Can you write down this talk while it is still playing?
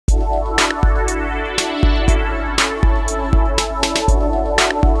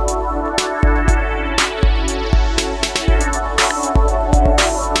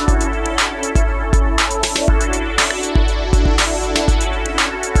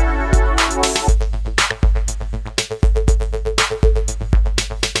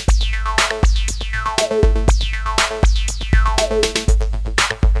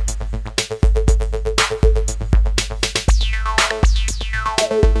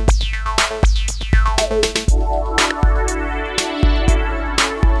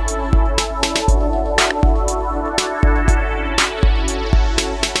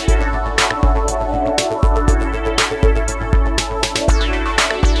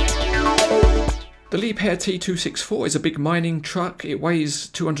The Liebherr T264 is a big mining truck. It weighs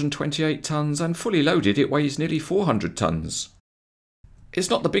 228 tonnes and fully loaded it weighs nearly 400 tonnes. It's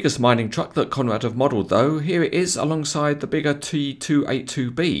not the biggest mining truck that Conrad have modelled though. Here it is alongside the bigger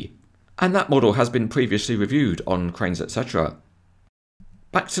T282B, and that model has been previously reviewed on Cranes etc.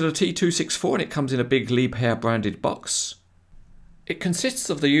 Back to the T264, and it comes in a big Liebherr branded box. It consists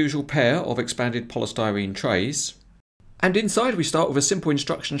of the usual pair of expanded polystyrene trays, and inside we start with a simple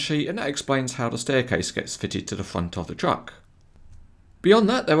instruction sheet, and that explains how the staircase gets fitted to the front of the truck. Beyond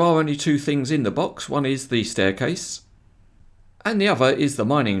that, there are only two things in the box. One is the staircase, and the other is the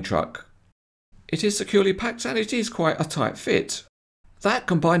mining truck. It is securely packed and it is quite a tight fit. That,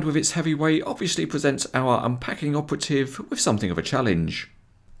 combined with its heavy weight, obviously presents our unpacking operative with something of a challenge.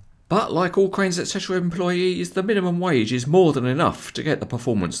 But like all Cranes etc. employees, the minimum wage is more than enough to get the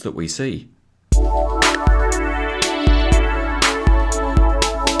performance that we see.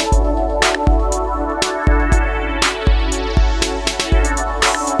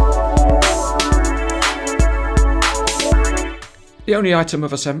 The only item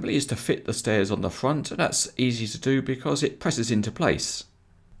of assembly is to fit the stairs on the front, and that's easy to do because it presses into place.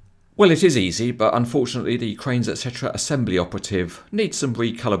 Well, it is easy, but unfortunately the Cranes etc. assembly operative needs some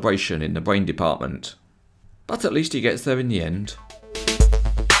recalibration in the brain department. But at least he gets there in the end.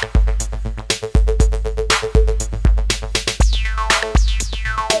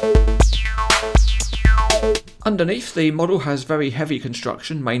 Underneath, the model has very heavy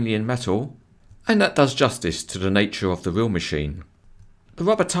construction, mainly in metal, and that does justice to the nature of the real machine. The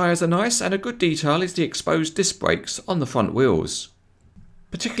rubber tyres are nice, and a good detail is the exposed disc brakes on the front wheels.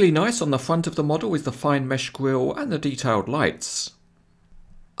 Particularly nice on the front of the model is the fine mesh grille and the detailed lights.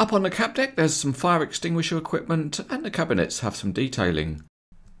 Up on the cab deck there's some fire extinguisher equipment, and the cabinets have some detailing.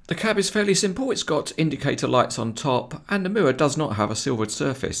 The cab is fairly simple. It's got indicator lights on top, and the mirror does not have a silvered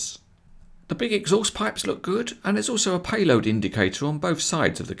surface. The big exhaust pipes look good, and there's also a payload indicator on both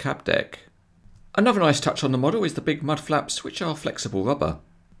sides of the cab deck. Another nice touch on the model is the big mud flaps, which are flexible rubber.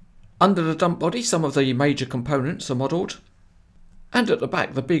 Under the dump body some of the major components are modelled, and at the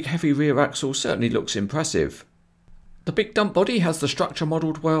back the big heavy rear axle certainly looks impressive. The big dump body has the structure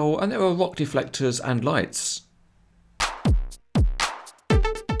modelled well, and there are rock deflectors and lights.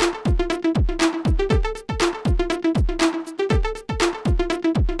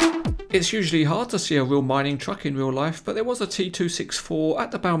 It's usually hard to see a real mining truck in real life, but there was a T264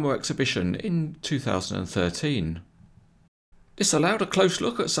 at the Balmer exhibition in 2013. This allowed a close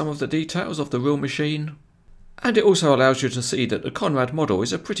look at some of the details of the real machine, and it also allows you to see that the Conrad model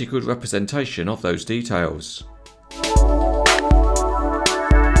is a pretty good representation of those details.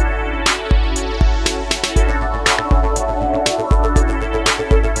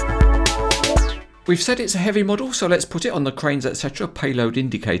 We've said it's a heavy model, so let's put it on the Cranes etc. payload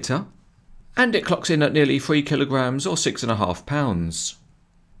indicator, and it clocks in at nearly 3 kilograms or 6.5 pounds.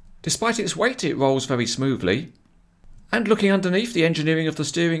 Despite its weight, it rolls very smoothly, and looking underneath, the engineering of the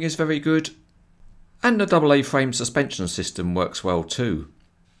steering is very good, and the AA frame suspension system works well too.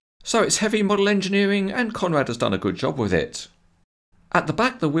 So it's heavy model engineering, and Conrad has done a good job with it. At the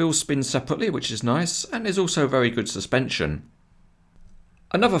back the wheels spin separately, which is nice, and there's also very good suspension.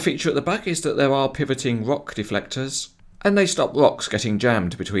 Another feature at the back is that there are pivoting rock deflectors, and they stop rocks getting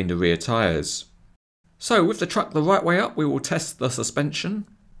jammed between the rear tyres. So with the truck the right way up, we will test the suspension,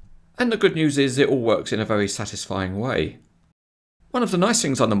 and the good news is it all works in a very satisfying way. One of the nice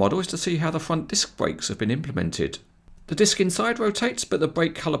things on the model is to see how the front disc brakes have been implemented. The disc inside rotates, but the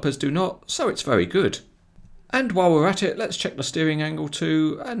brake calipers do not, so it's very good. And while we're at it, let's check the steering angle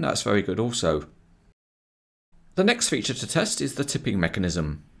too, and that's very good also. The next feature to test is the tipping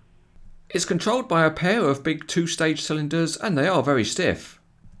mechanism. It's controlled by a pair of big two-stage cylinders, and they are very stiff.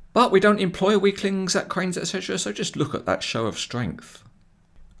 But we don't employ weaklings at Cranes etc., so just look at that show of strength.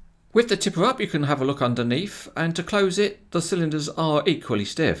 With the tipper up you can have a look underneath, and to close it the cylinders are equally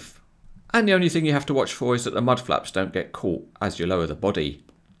stiff. And the only thing you have to watch for is that the mud flaps don't get caught as you lower the body.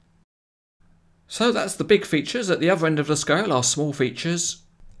 So that's the big features. At the other end of the scale are small features,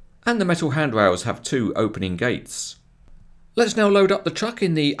 and the metal handrails have two opening gates. Let's now load up the truck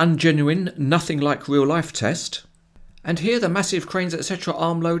in the ungenuine, nothing like real life test. And here the massive Cranes etc.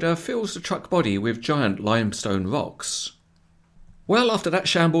 arm loader fills the truck body with giant limestone rocks. Well, after that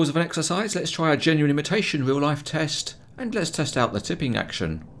shambles of an exercise, let's try a genuine imitation real life test, and let's test out the tipping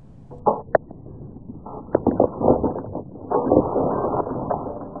action.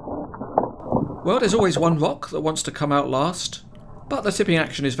 Well, there's always one rock that wants to come out last, but the tipping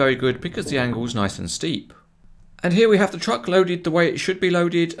action is very good because the angle's nice and steep. And here we have the truck loaded the way it should be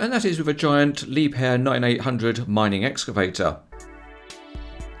loaded, and that is with a giant Liebherr 9800 mining excavator.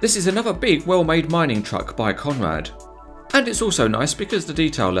 This is another big, well-made mining truck by Conrad. And it's also nice because the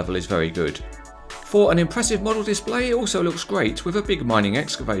detail level is very good. For an impressive model display, it also looks great with a big mining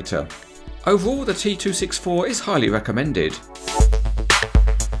excavator. Overall, the T264 is highly recommended.